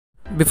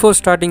Before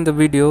starting the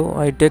video,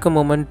 I take a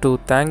moment to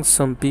thank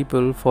some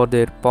people for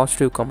their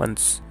positive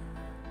comments.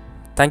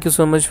 Thank you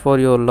so much for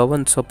your love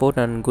and support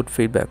and good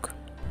feedback.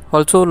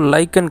 Also,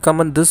 like and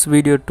comment this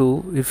video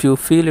too if you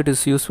feel it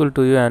is useful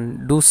to you,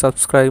 and do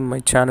subscribe my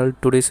channel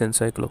Today's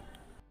Encyclo.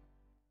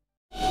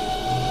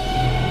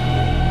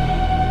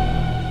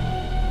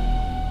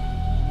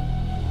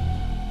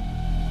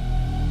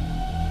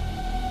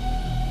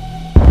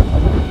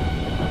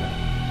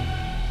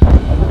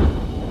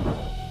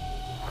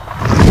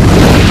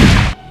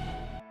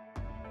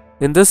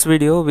 In this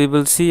video, we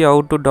will see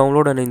how to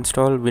download and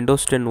install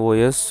Windows 10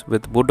 OS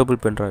with bootable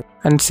pendrive.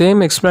 And same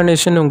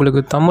explanation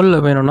உங்களுக்கு தமிழ்ல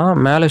வேணும்னா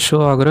மேலே show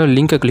ஆகிற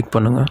லிங்கை click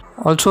பண்ணுங்க.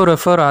 Also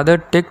refer other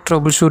tech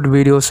troubleshoot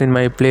videos in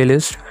my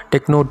playlist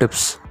Techno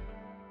tips.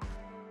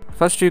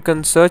 First you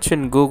can search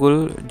in Google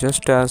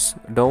just as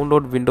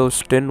download Windows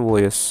 10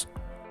 OS.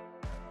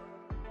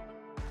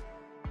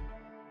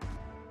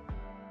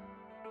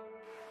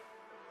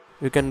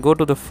 You can go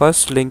to the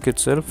first link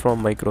itself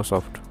from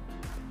Microsoft.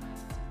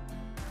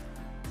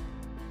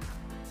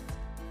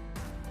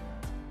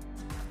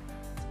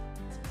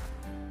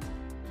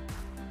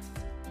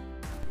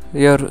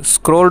 Here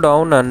scroll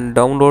down and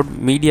download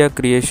Media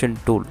Creation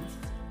Tool.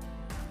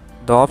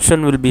 The option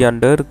will be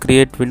under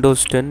Create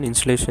Windows 10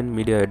 Installation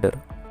Media Header.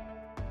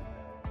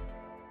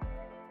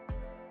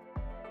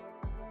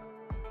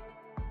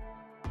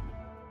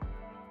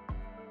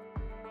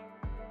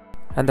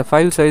 And the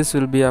file size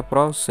will be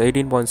approx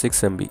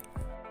 18.6 MB.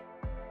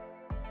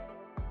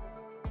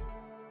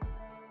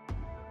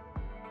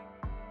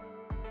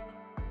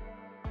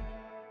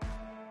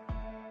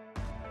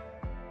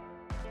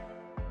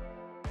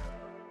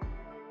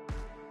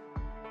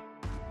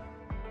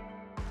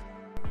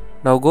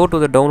 Now go to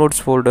the downloads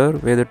folder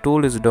where the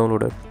tool is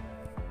downloaded.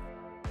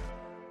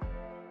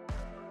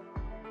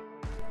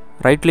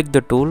 Right click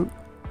the tool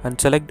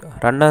and select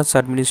Run as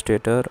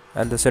Administrator,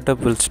 and the setup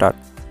will start.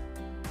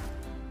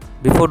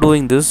 Before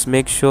doing this,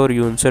 make sure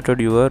you inserted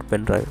your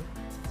pen drive.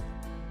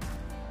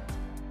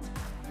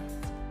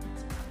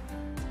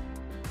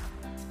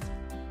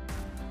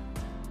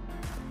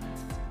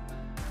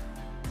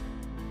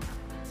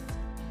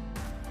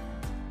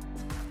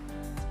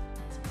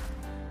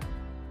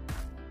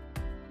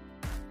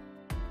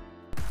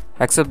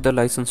 Accept the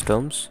license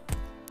terms.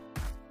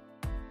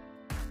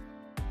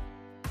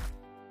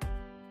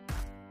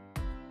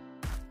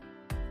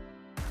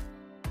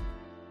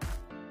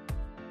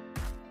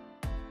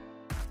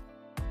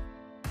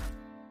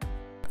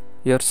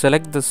 Here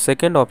select the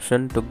second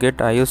option to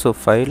get ISO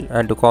file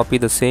and to copy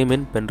the same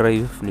in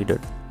pendrive if needed.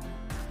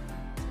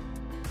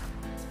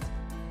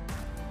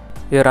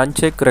 Here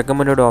uncheck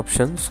recommended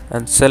options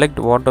and select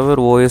whatever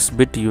OS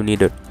bit you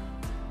needed.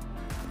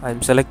 I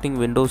am selecting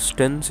Windows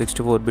 10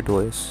 64-bit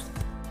OS.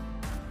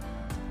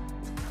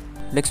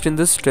 Next, in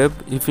this step,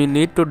 if you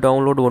need to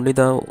download only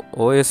the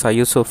OS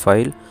ISO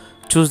file,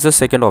 choose the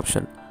second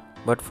option.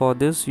 But for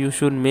this, you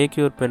should make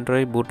your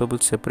pendrive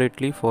bootable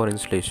separately for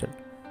installation.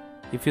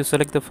 If you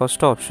select the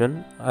first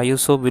option,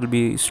 ISO will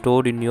be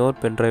stored in your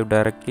pendrive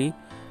directly,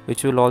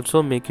 which will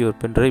also make your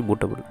pendrive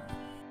bootable.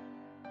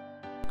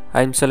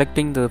 I am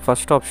selecting the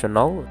first option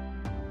now.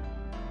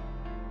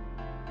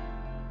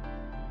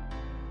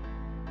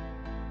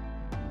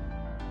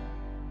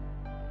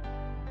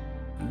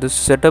 This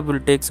setup will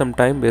take some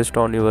time based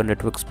on your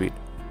network speed.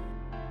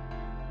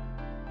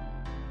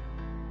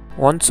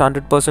 Once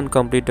 100%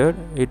 completed,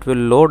 it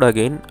will load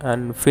again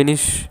and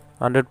finish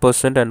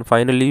 100%, and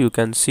finally you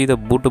can see the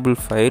bootable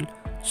file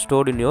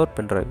stored in your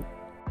pendrive.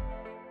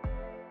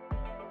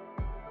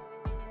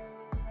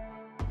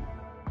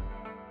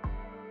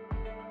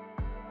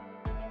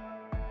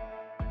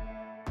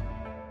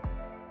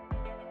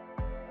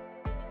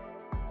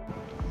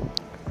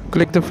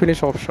 Click the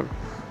finish option.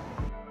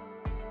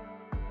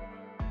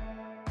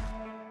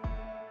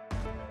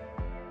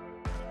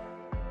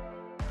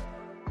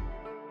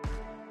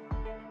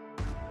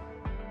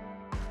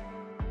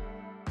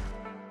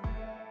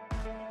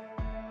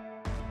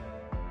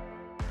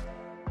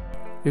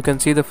 You can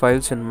see the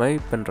files in my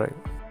pen drive.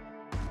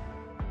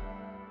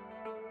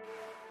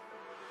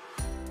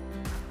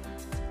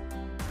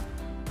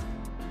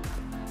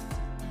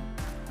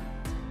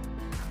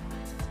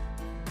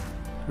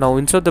 Now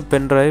insert the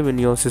pen drive in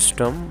your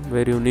system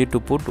where you need to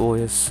put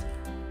OS,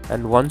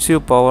 and once you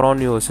power on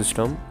your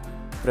system,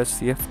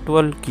 press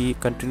F12 key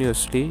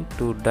continuously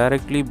to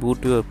directly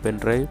boot your pen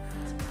drive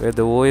where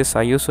the OS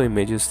ISO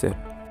image is there.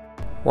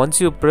 Once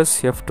you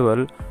press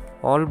F12,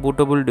 all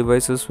bootable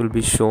devices will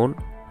be shown,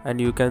 and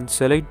you can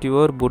select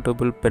your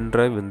bootable pen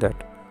drive in that.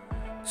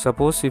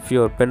 Suppose if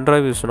your pen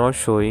drive is not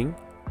showing,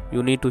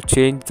 you need to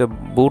change the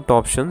boot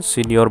options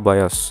in your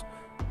BIOS.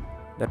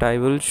 That I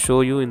will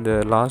show you in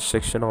the last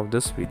section of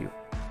this video.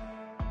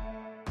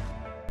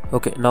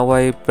 Okay, now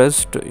I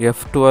pressed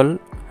F12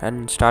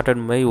 and started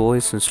my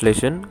OS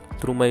installation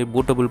through my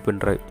bootable pen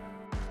drive.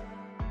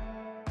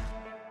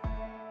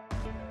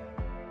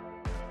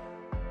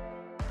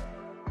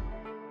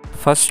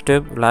 First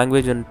step,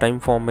 language and time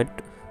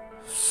format.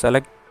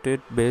 Select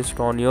it based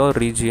on your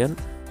region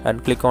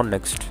and click on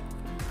next.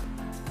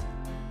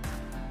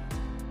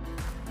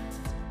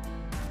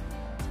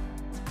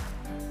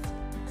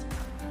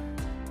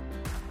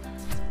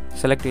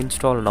 Select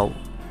install now.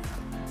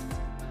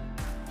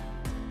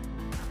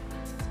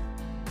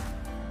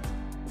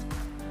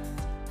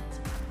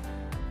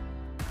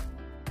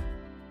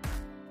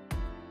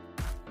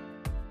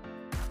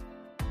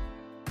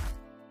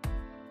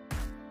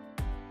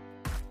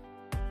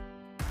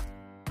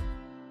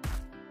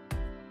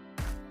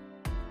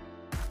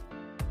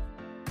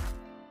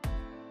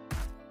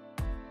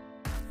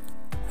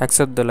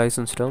 Accept the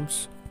license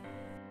terms.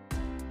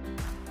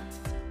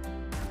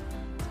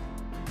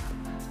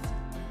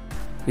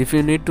 If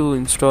you need to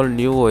install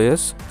new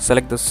OS,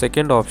 select the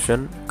second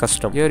option,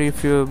 custom. Here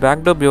if you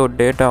backed up your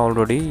data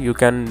already, you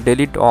can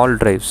delete all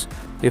drives.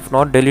 If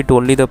not, delete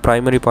only the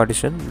primary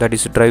partition, that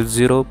is drive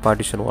 0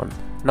 partition 1.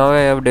 Now I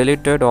have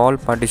deleted all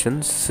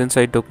partitions since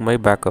I took my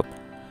backup.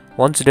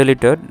 Once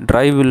deleted,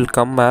 drive will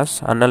come as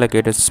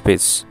unallocated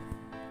space.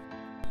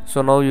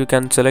 So now you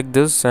can select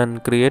this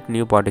and create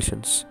new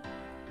partitions.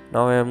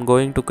 Now I am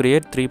going to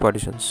create 3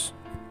 partitions.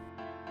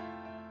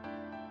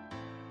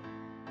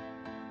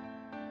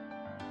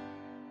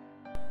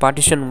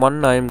 Partition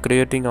 1 I am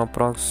creating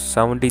approx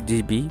 70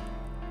 GB.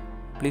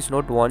 Please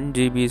note 1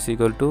 GB is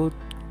equal to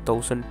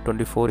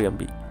 1024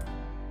 MB.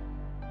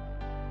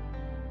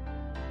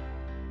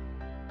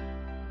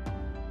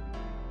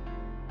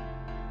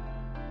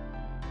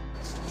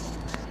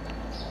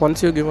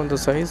 Once you given the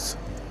size,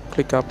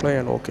 click apply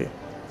and OK.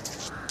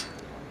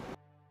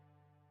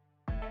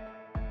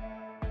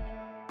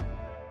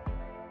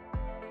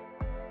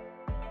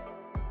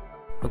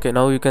 Okay,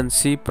 now you can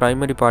see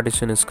primary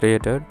partition is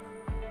created.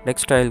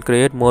 Next I will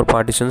create more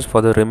partitions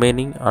for the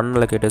remaining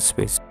unallocated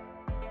space.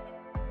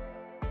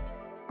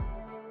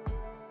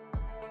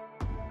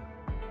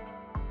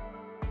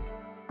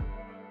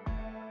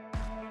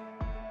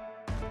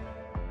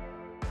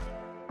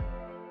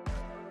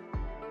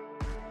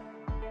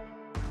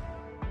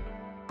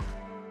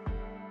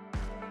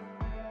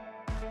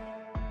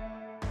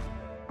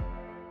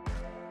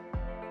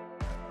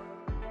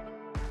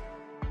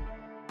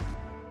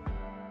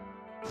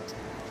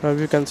 Now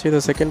you can see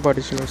the second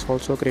partition is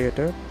also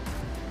created,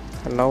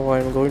 and now I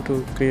am going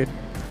to create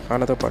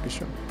another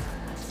partition.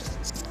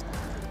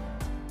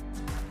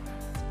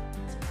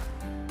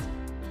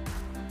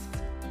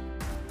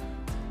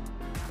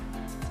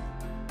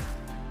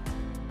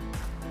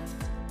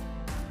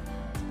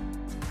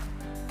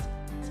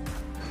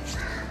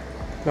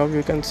 Now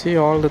you can see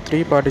all the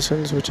 3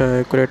 partitions which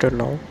I created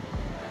now.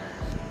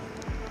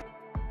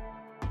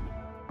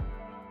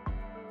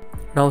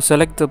 Now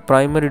select the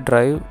primary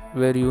drive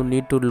where you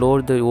need to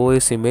load the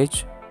OS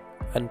image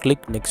and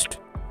click next.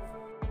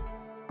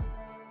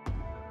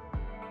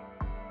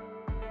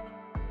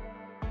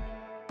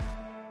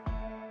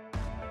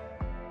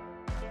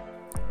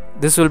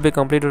 This will be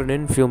completed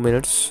in few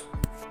minutes.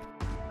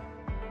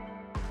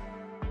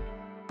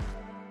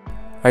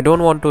 I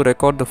don't want to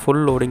record the full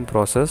loading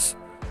process,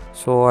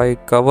 so I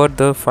covered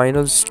the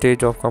final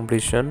stage of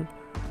completion.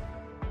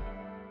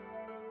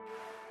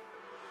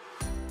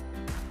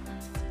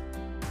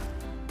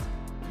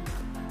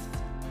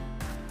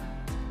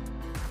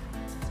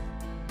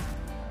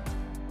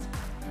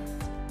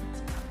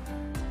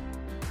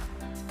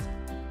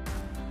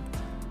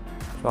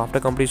 So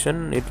after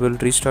completion, it will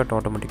restart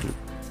automatically.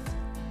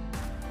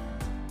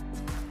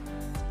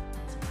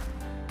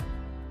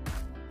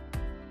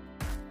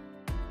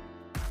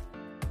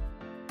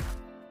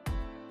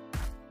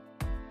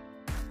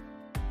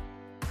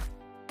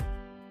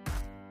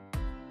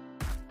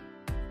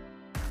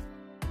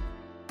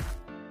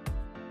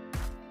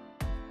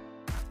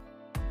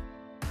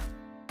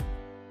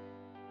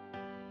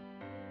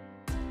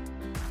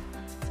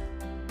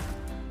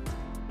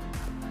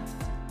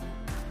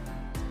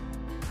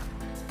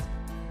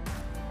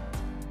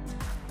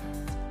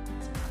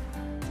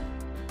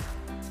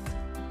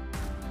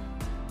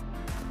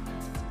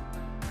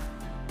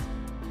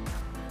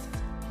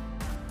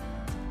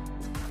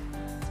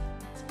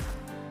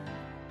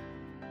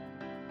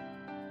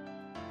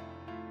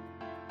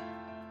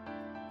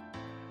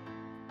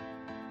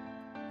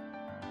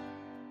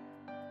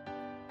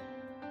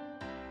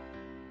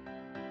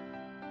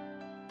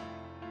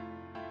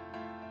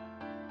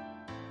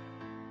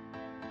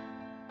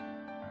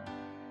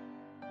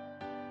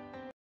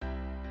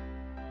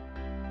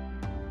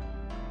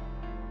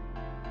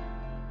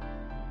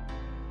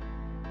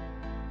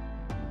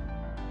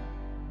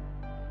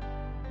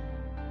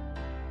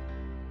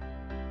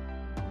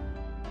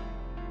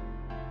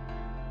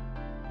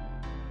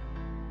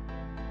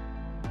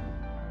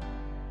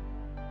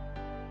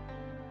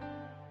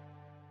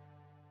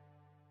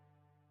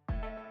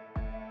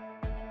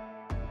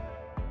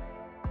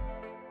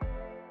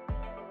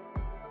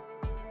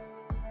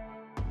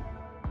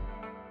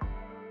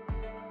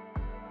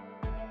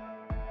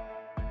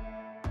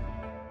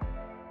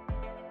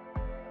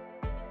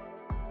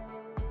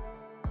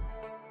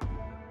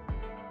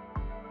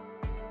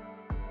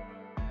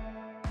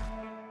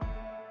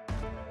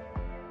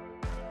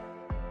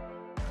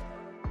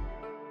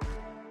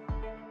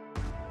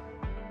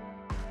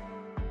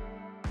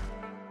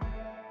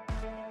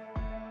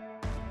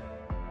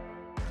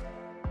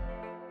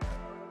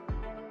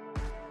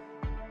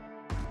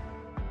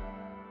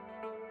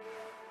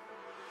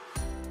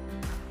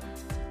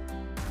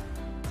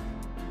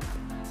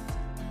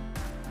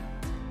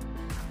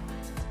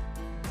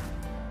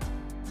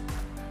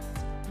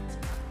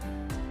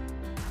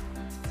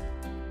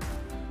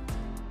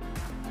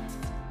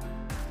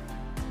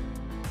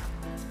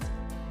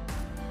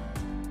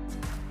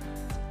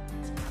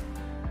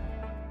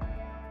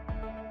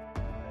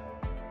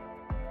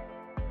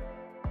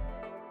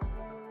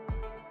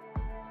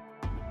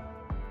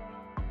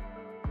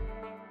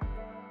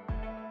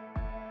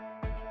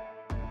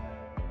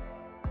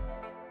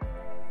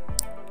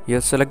 Here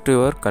select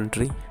your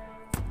country.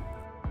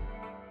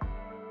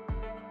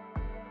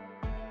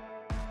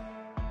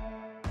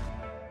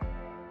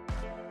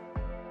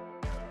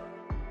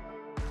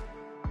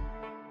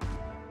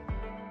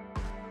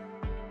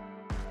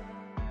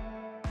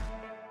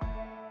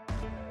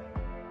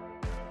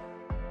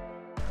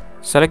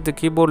 Select the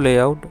keyboard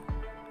layout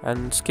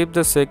and skip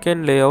the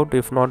second layout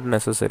if not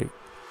necessary.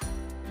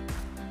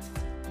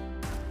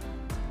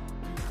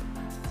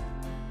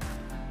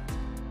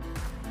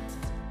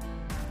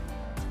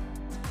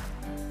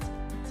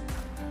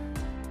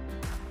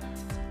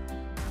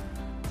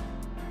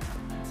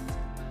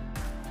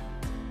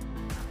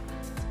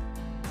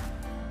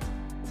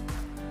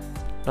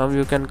 Now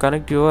you can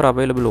connect your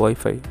available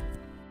Wi-Fi.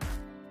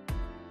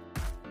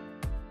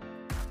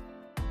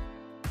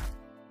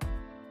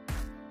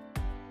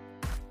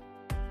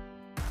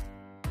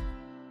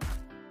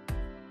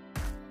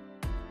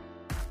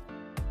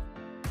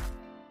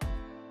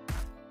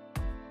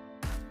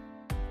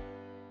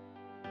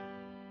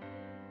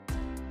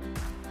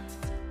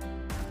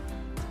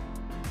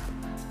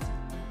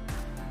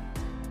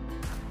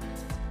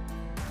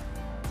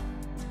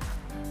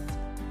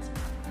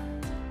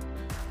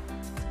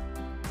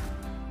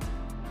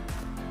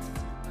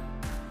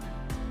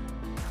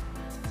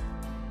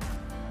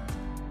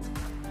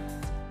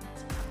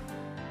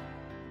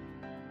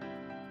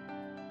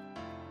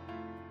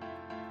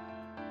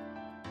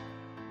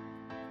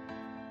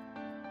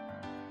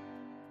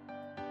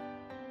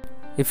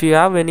 If you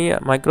have any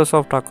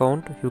Microsoft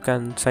account, you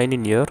can sign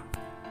in here,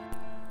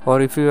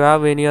 or if you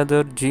have any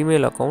other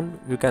Gmail account,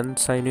 you can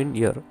sign in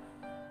here.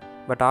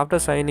 But after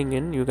signing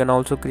in, you can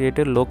also create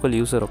a local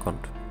user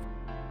account.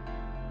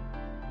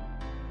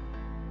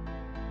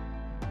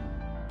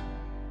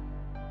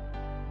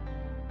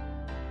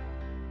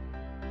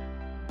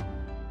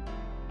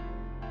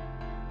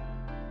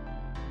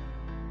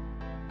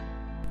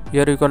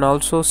 Here you can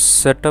also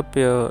set up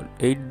a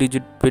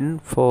 8-digit PIN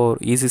for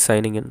easy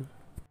signing in.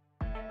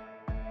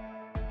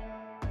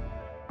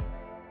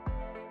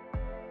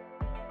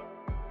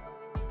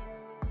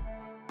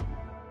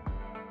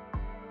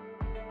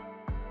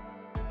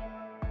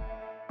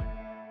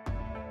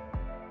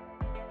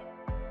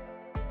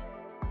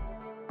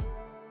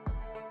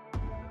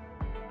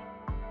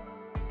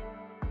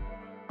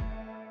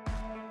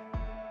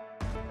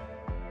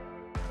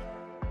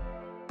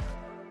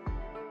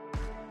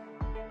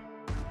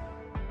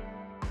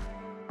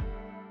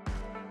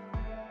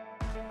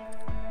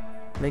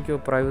 Make your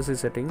privacy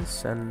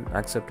settings and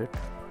accept it.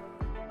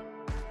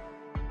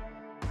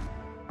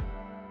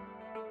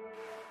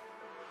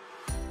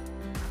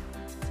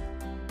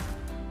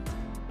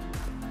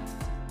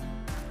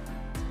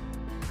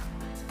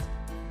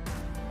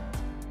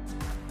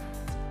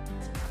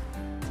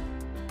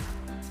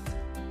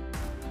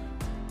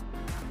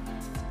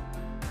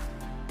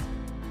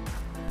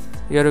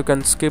 Here you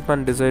can skip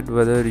and decide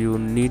whether you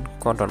need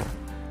content.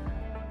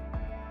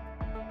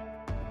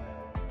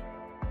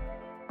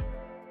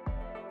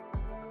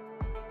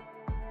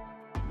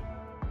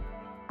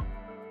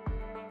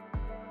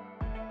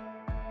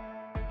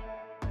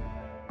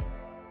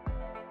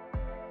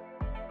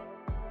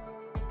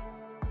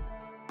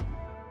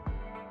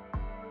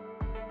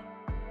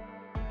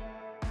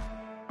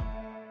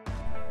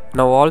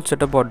 Now all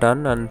setup are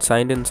done and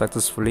signed in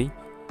successfully.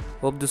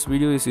 Hope this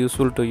video is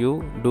useful to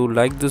you. Do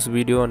like this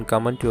video and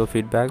comment your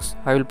feedbacks.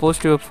 I will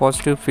post your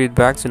positive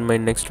feedbacks in my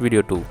next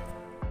video too.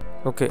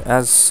 Okay,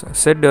 as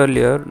said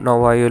earlier,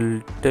 now I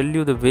will tell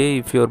you the way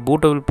if your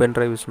bootable pen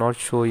drive is not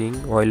showing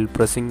while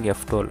pressing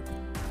F12.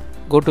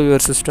 Go to your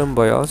system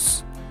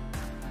BIOS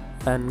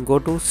and go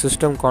to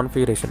System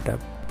Configuration tab.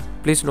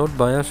 Please note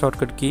BIOS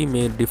shortcut key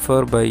may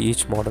differ by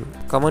each model.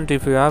 Comment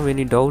if you have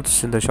any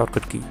doubts in the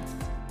shortcut key.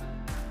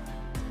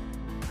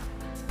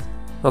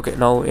 Okay,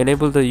 now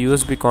enable the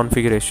USB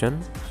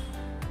configuration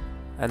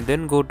and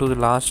then go to the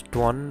last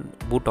one,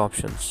 boot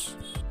options.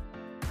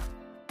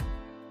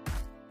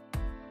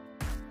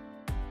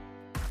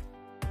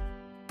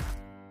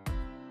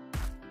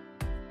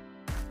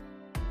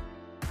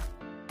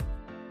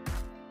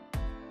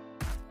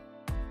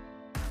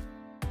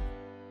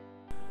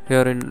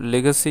 Here in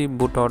legacy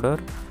boot order,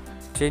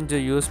 change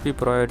the USB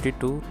priority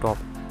to top.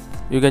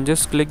 You can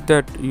just click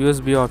that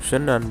USB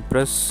option and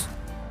press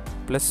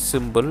plus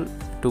symbol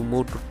to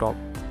move to top.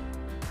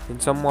 In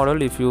some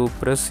model, if you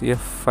press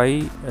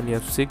F5 and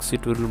F6,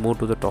 it will move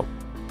to the top.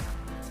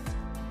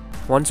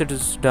 Once it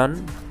is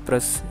done,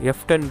 press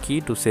F10 key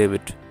to save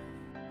it.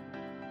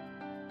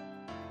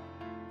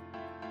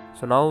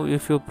 So now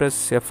if you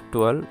press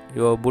F12,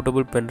 your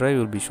bootable pen drive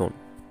will be shown.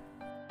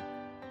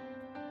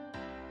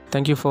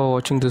 Thank you for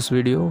watching this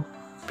video.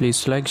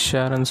 Please like,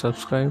 share and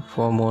subscribe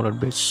for more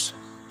updates.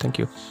 Thank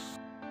you.